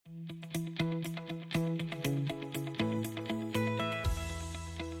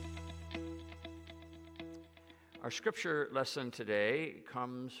Our scripture lesson today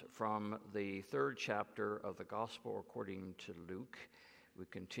comes from the third chapter of the Gospel according to Luke. We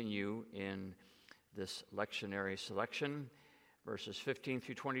continue in this lectionary selection. Verses 15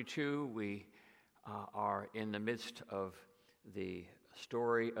 through 22, we are in the midst of the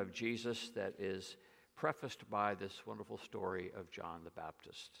story of Jesus that is prefaced by this wonderful story of John the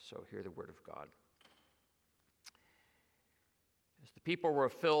Baptist. So hear the word of God. As the people were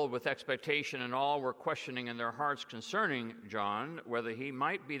filled with expectation and all were questioning in their hearts concerning John, whether he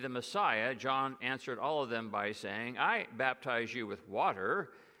might be the Messiah, John answered all of them by saying, I baptize you with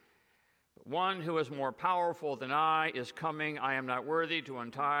water, but one who is more powerful than I is coming. I am not worthy to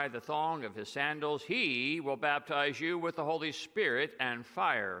untie the thong of his sandals. He will baptize you with the Holy Spirit and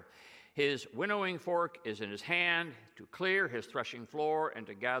fire. His winnowing fork is in his hand to clear his threshing floor and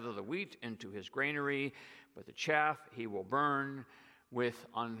to gather the wheat into his granary, but the chaff he will burn with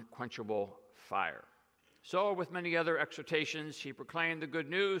unquenchable fire. So, with many other exhortations, he proclaimed the good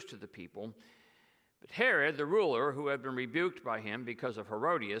news to the people. But Herod, the ruler, who had been rebuked by him because of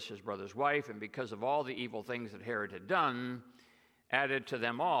Herodias, his brother's wife, and because of all the evil things that Herod had done, added to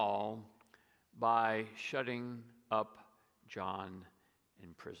them all by shutting up John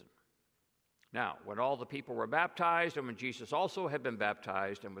in prison. Now, when all the people were baptized, and when Jesus also had been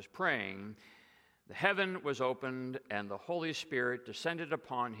baptized and was praying, the heaven was opened, and the Holy Spirit descended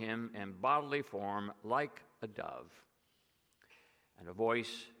upon him in bodily form like a dove. And a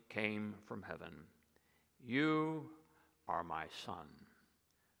voice came from heaven, You are my Son,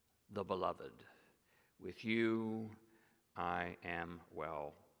 the Beloved. With you I am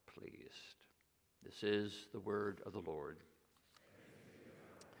well pleased. This is the word of the Lord.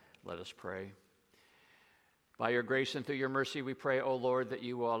 Let us pray. By your grace and through your mercy, we pray, O Lord, that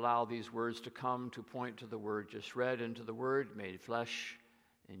you will allow these words to come to point to the word just read and to the word made flesh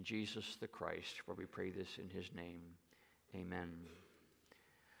in Jesus the Christ, for we pray this in his name. Amen.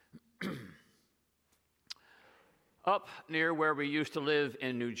 Up near where we used to live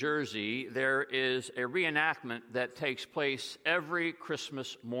in New Jersey, there is a reenactment that takes place every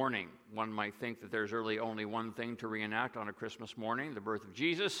Christmas morning. One might think that there's really only one thing to reenact on a Christmas morning, the birth of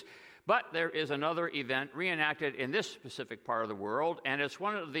Jesus. But there is another event reenacted in this specific part of the world, and it's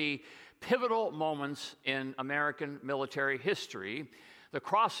one of the pivotal moments in American military history, the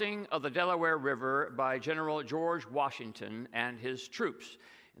crossing of the Delaware River by General George Washington and his troops.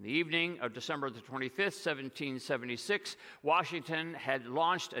 In the evening of December the 25th, 1776, Washington had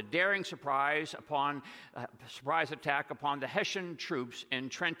launched a daring surprise attack upon the Hessian troops in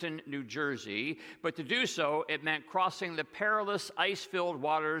Trenton, New Jersey. But to do so, it meant crossing the perilous ice-filled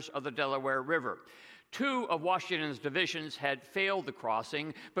waters of the Delaware River. Two of Washington's divisions had failed the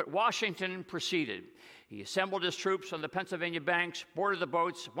crossing, but Washington proceeded. He assembled his troops on the Pennsylvania banks, boarded the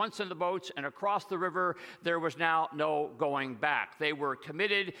boats. Once in the boats and across the river, there was now no going back. They were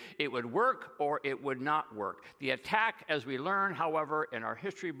committed. It would work or it would not work. The attack, as we learn, however, in our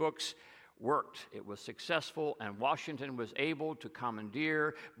history books, worked. It was successful, and Washington was able to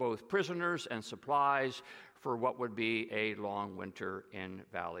commandeer both prisoners and supplies for what would be a long winter in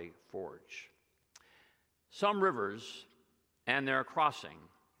Valley Forge. Some rivers and their crossing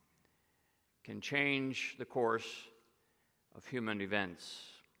can change the course of human events.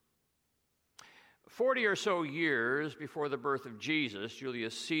 40 or so years before the birth of Jesus,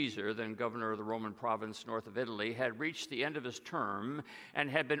 Julius Caesar, then governor of the Roman province north of Italy, had reached the end of his term and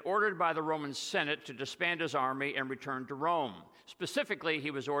had been ordered by the Roman Senate to disband his army and return to Rome. Specifically,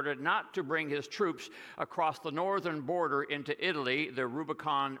 he was ordered not to bring his troops across the northern border into Italy, the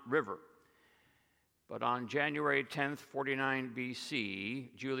Rubicon River. But on January 10th, 49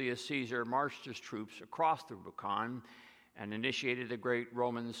 BC, Julius Caesar marched his troops across the Rubicon and initiated the great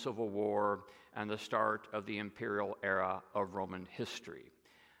Roman Civil War and the start of the imperial era of Roman history.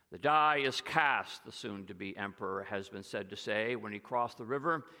 The die is cast, the soon-to-be emperor has been said to say when he crossed the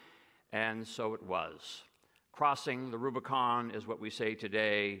river, and so it was. Crossing the Rubicon is what we say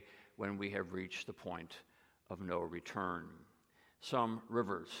today when we have reached the point of no return. Some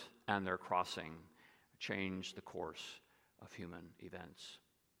rivers and their crossing change the course of human events.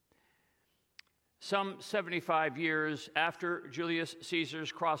 Some 75 years after Julius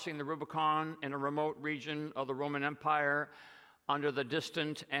Caesar's crossing the Rubicon in a remote region of the Roman Empire, under the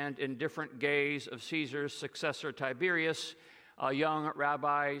distant and indifferent gaze of Caesar's successor Tiberius, a young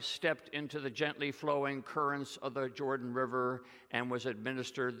rabbi stepped into the gently flowing currents of the Jordan River and was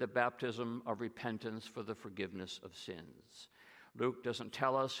administered the baptism of repentance for the forgiveness of sins. Luke doesn't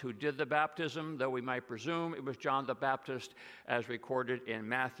tell us who did the baptism, though we might presume it was John the Baptist, as recorded in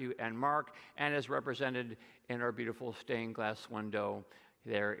Matthew and Mark, and as represented in our beautiful stained glass window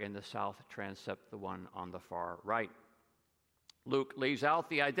there in the south transept, the one on the far right. Luke leaves out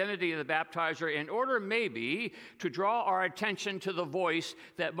the identity of the baptizer in order maybe to draw our attention to the voice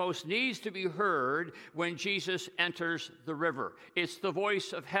that most needs to be heard when Jesus enters the river. It's the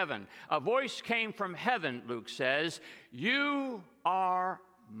voice of heaven. A voice came from heaven, Luke says, "You are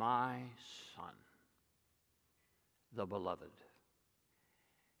my Son, the beloved,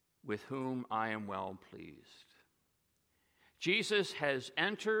 with whom I am well pleased." Jesus has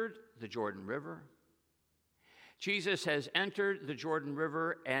entered the Jordan River. Jesus has entered the Jordan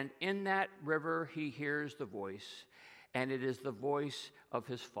River, and in that river he hears the voice, and it is the voice of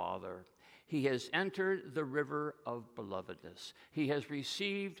his Father. He has entered the river of belovedness. He has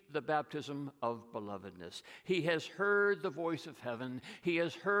received the baptism of belovedness. He has heard the voice of heaven. He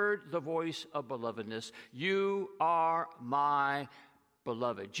has heard the voice of belovedness. You are my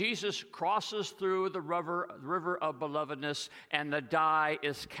beloved. Jesus crosses through the river of belovedness, and the die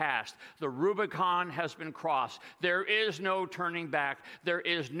is cast. The Rubicon has been crossed. There is no turning back. There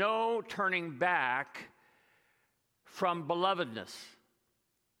is no turning back from belovedness.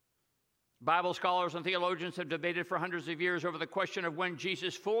 Bible scholars and theologians have debated for hundreds of years over the question of when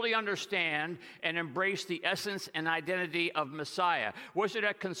Jesus fully understood and embraced the essence and identity of Messiah. Was it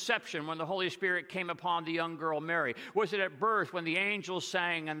at conception when the Holy Spirit came upon the young girl Mary? Was it at birth when the angels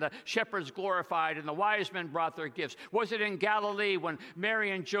sang and the shepherds glorified and the wise men brought their gifts? Was it in Galilee when Mary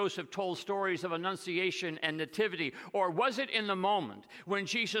and Joseph told stories of Annunciation and Nativity? Or was it in the moment when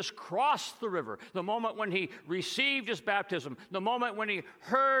Jesus crossed the river, the moment when he received his baptism, the moment when he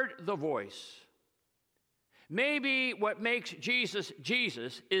heard the voice? Maybe what makes Jesus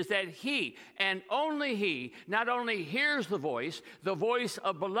Jesus is that he, and only he, not only hears the voice of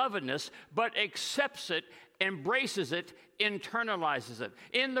belovedness, but accepts it, embraces it, internalizes it.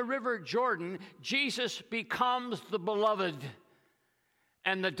 In the River Jordan, Jesus becomes the beloved,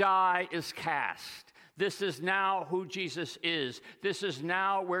 and the die is cast. This is now who Jesus is. This is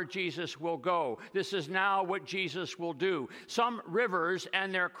now where Jesus will go. This is now what Jesus will do. Some rivers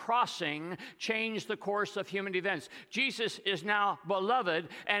and their crossing change the course of human events. Jesus is now beloved,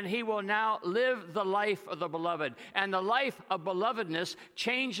 and he will now live the life of the beloved. And the life of belovedness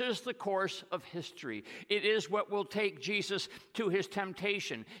changes the course of history. It is what will take Jesus to his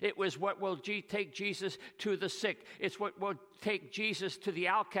temptation. It was what will take Jesus to the sick. It's what will take Jesus to the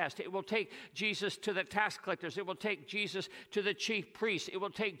outcast. It will take Jesus to the tax collectors. It will take Jesus to the chief priests. It will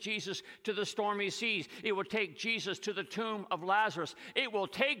take Jesus to the stormy seas. It will take Jesus to the tomb of Lazarus. It will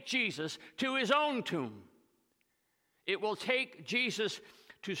take Jesus to his own tomb. It will take Jesus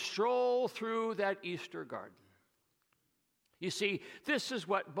to stroll through that Easter garden. You see, this is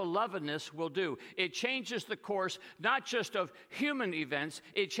what belovedness will do. It changes the course, not just of human events,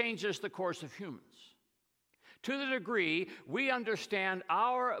 it changes the course of humans. To the degree we understand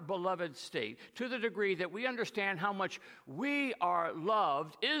our beloved state, to the degree that we understand how much we are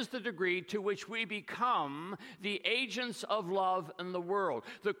loved, is the degree to which we become the agents of love in the world.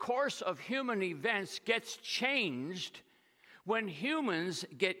 The course of human events gets changed when humans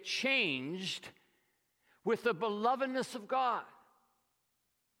get changed with the belovedness of God.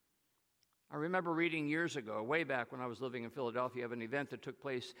 I remember reading years ago, way back when I was living in Philadelphia, of an event that took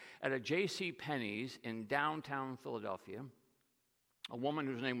place at a J.C. Penney's in downtown Philadelphia. A woman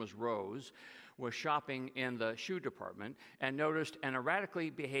whose name was Rose was shopping in the shoe department and noticed an erratically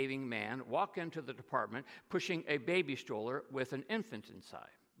behaving man walk into the department pushing a baby stroller with an infant inside.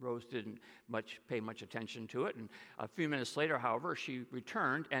 Rose didn't pay much attention to it, and a few minutes later, however, she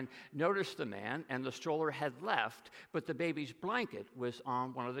returned and noticed the man, and the stroller had left, but the baby's blanket was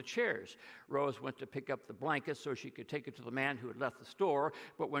on one of the chairs. Rose went to pick up the blanket so she could take it to the man who had left the store,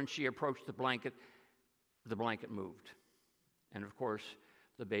 but when she approached the blanket moved. And of course,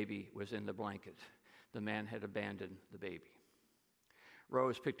 the baby was in the blanket. The man had abandoned the baby.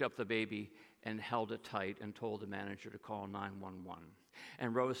 Rose picked up the baby and held it tight and told the manager to call 911.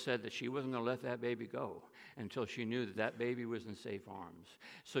 And Rose said that she wasn't going to let that baby go until she knew that that baby was in safe arms.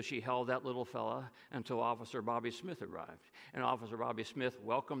 So she held that little fella until Officer Bobby Smith arrived. And Officer Bobby Smith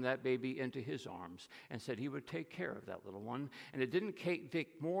welcomed that baby into his arms and said he would take care of that little one. And it didn't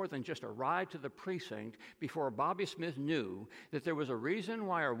take more than just a ride to the precinct before Bobby Smith knew that there was a reason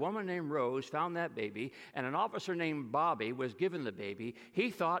why a woman named Rose found that baby and an officer named Bobby was given the baby. He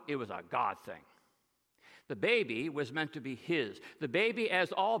thought it was a God thing. The baby was meant to be his. The baby,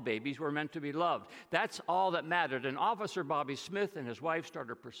 as all babies, were meant to be loved. That's all that mattered. And Officer Bobby Smith and his wife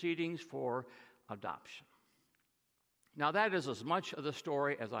started proceedings for adoption. Now, that is as much of the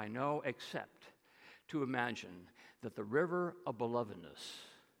story as I know, except to imagine that the river of belovedness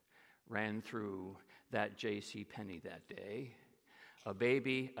ran through that J.C. Penney that day, A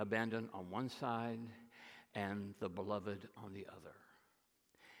baby abandoned on one side and the beloved on the other.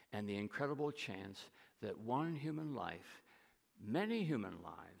 And the incredible chance that one human life, many human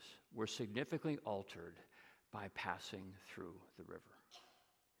lives, were significantly altered by passing through the river.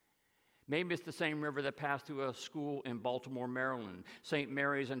 Maybe it's the same river that passed through a school in Baltimore, Maryland, St.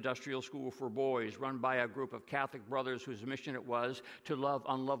 Mary's Industrial School for Boys, run by a group of Catholic brothers whose mission it was to love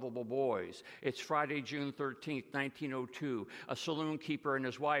unlovable boys. It's Friday, June 13th, 1902. A saloon keeper and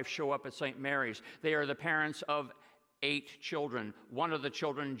his wife show up at St. Mary's. They are the parents of 8 children. One of the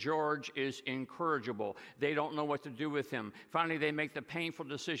children, George, is incorrigible. They don't know what to do with him. Finally, they make the painful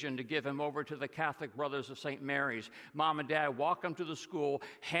decision to give him over to the Catholic Brothers of St. Mary's. Mom and Dad walk him to the school,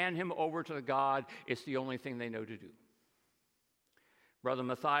 hand him over to God. It's the only thing they know to do. Brother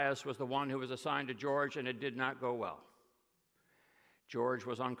Matthias was the one who was assigned to George, and it did not go well. George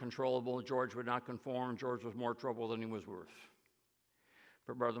was uncontrollable. George would not conform. George was more trouble than he was worth.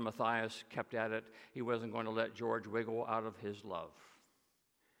 But Brother Matthias kept at it. He wasn't going to let George wiggle out of his love.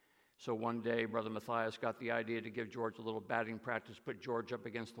 So one day, Brother Matthias got the idea to give George a little batting practice, put George up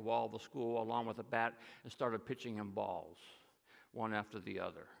against the wall of the school along with a bat, and started pitching him balls, one after the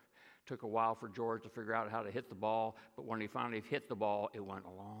other. Took a while for George to figure out how to hit the ball, but when he finally hit the ball, it went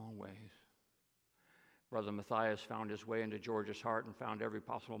a long ways. Brother Matthias found his way into George's heart and found every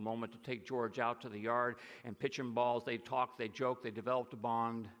possible moment to take George out to the yard and pitch him balls. They talked, they joked, they developed a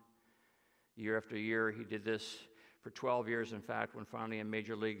bond. Year after year, he did this for 12 years, in fact, when finally a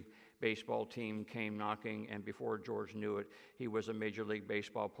Major League Baseball team came knocking, and before George knew it, he was a Major League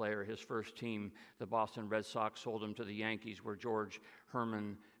Baseball player. His first team, the Boston Red Sox, sold him to the Yankees, where George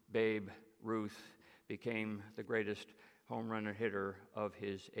Herman Babe Ruth became the greatest home run hitter of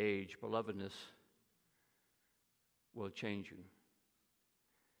his age. Belovedness will change you.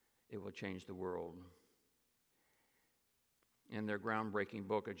 It will change the world. In their groundbreaking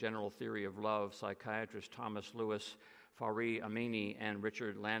book, A General Theory of Love, psychiatrists Thomas Lewis, Fari Amini, and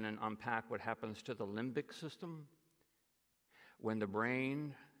Richard Lannon unpack what happens to the limbic system when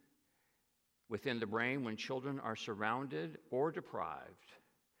within the brain, when children are surrounded or deprived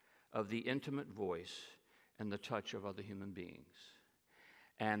of the intimate voice and the touch of other human beings.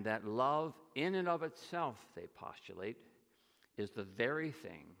 And that love in and of itself, they postulate, is the very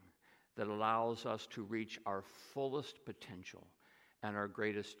thing that allows us to reach our fullest potential and our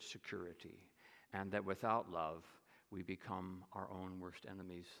greatest security. And that without love, we become our own worst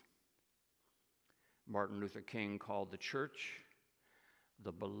enemies. Martin Luther King called the church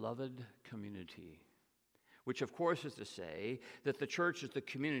the beloved community, which of course is to say that the church is the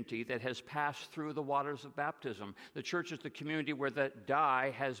community that has passed through the waters of baptism. The church is the community where the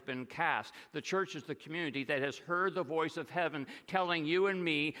die has been cast. The church is the community that has heard the voice of heaven telling you and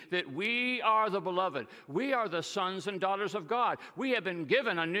me that we are the beloved. We are the sons and daughters of God. We have been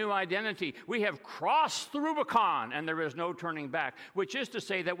given a new identity. We have crossed the Rubicon, and there is no turning back, which is to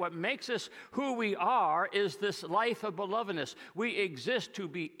say that what makes us who we are is this life of belovedness. We exist to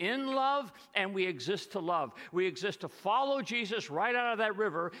be in love, and we exist to love. We exist to follow Jesus right out of that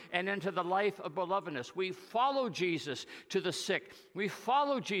river and into the life of belovedness. We follow Jesus to the sick. We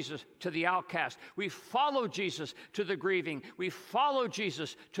follow Jesus to the outcast. We follow Jesus to the grieving. We follow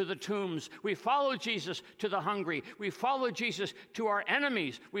Jesus to the tombs. We follow Jesus to the hungry. We follow Jesus to our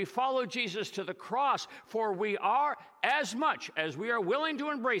enemies. We follow Jesus to the cross, for we are, as much as we are willing to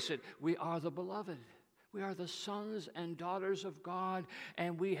embrace it, we are the beloved. We are the sons and daughters of God,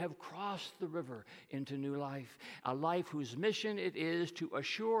 and we have crossed the river into new life, a life whose mission it is to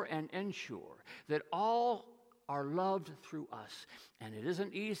assure and ensure that all are loved through us. And it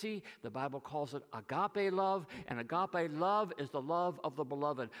isn't easy. The Bible calls it agape love, and agape love is the love of the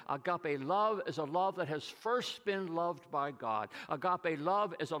beloved. Agape love is a love that has first been loved by God. Agape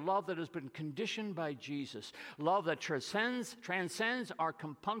love is a love that has been conditioned by Jesus. Love that transcends our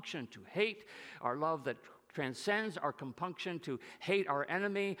compunction to hate, our love that transcends our compunction to hate our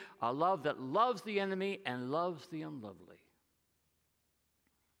enemy, a love that loves the enemy and loves the unlovely.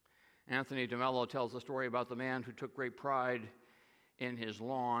 Anthony DeMello tells the story about the man who took great pride in his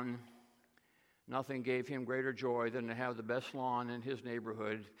lawn. Nothing gave him greater joy than to have the best lawn in his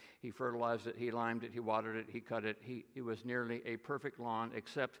neighborhood. He fertilized it, he limed it, he watered it, he cut it. It was nearly a perfect lawn,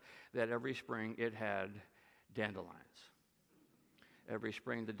 except that every spring it had dandelions. Every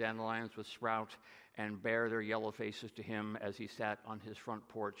spring the dandelions would sprout and bare their yellow faces to him as he sat on his front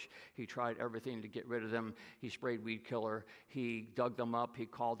porch. He tried everything to get rid of them. He sprayed weed killer. He dug them up. He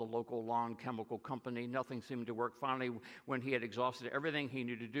called the local lawn chemical company. Nothing seemed to work. Finally, when he had exhausted everything he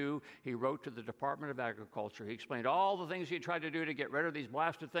knew to do, he wrote to the Department of Agriculture. He explained all the things he had tried to do to get rid of these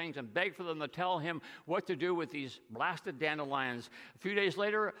blasted things and begged for them to tell him what to do with these blasted dandelions. A few days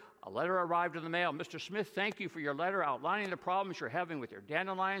later, a letter arrived in the mail. Mr. Smith, thank you for your letter outlining the problems you're having with your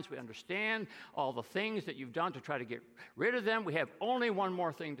dandelions. We understand all the things that you've done to try to get rid of them. We have only one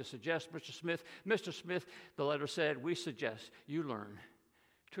more thing to suggest, Mr. Smith. Mr. Smith, the letter said, we suggest you learn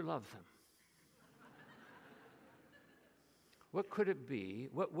to love them. What could it be?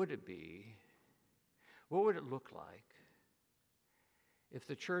 What would it be? What would it look like if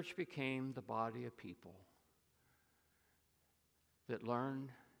the church became the body of people that learned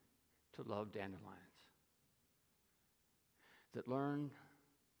to love dandelions, that learned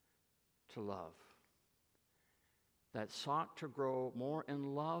to love, that sought to grow more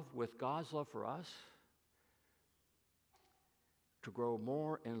in love with God's love for us, to grow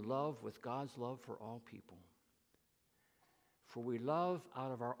more in love with God's love for all people. For we love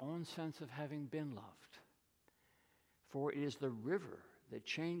out of our own sense of having been loved. For it is the river that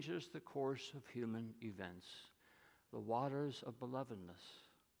changes the course of human events, the waters of belovedness.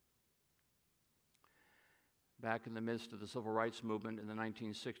 Back in the midst of the civil rights movement in the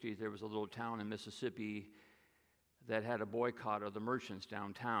 1960s, there was a little town in Mississippi that had a boycott of the merchants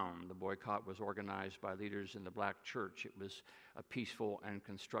downtown. The boycott was organized by leaders in the black church. It was a peaceful and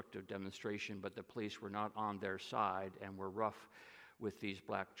constructive demonstration, but the police were not on their side and were rough with these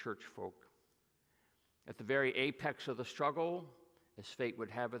black church folk. At the very apex of the struggle, as fate would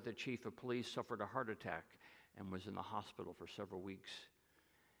have it, the chief of police suffered a heart attack and was in the hospital for several weeks.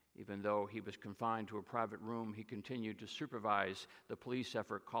 Even though he was confined to a private room, he continued to supervise the police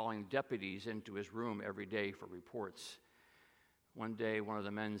effort, calling deputies into his room every day for reports. One day, one of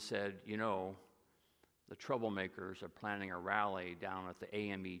the men said, you know, the troublemakers are planning a rally down at the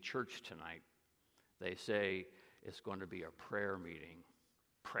AME church tonight. They say it's going to be a prayer meeting.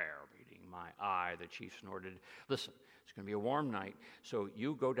 Prayer meeting, my eye, the chief snorted. Listen, it's going to be a warm night, so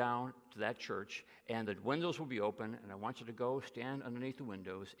you go down to that church, and the windows will be open, and I want you to go stand underneath the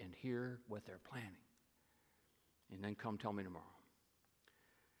windows and hear what they're planning. And then come tell me tomorrow.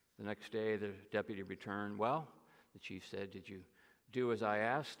 The next day, the deputy returned. Well, the chief said, did you do as I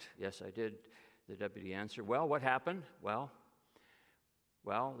asked? Yes, I did, the deputy answered. Well, what happened? Well,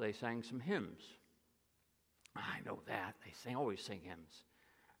 they sang some hymns. I know that. They always sing hymns.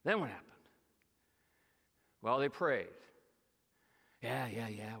 Then what happened? Well, they prayed. Yeah.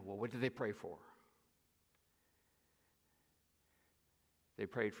 Well, what did they pray for? They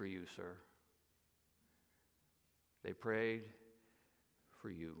prayed for you, sir. They prayed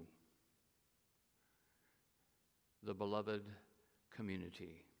for you. The beloved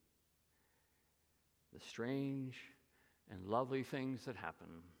community. The strange and lovely things that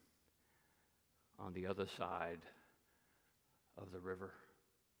happen on the other side of the river.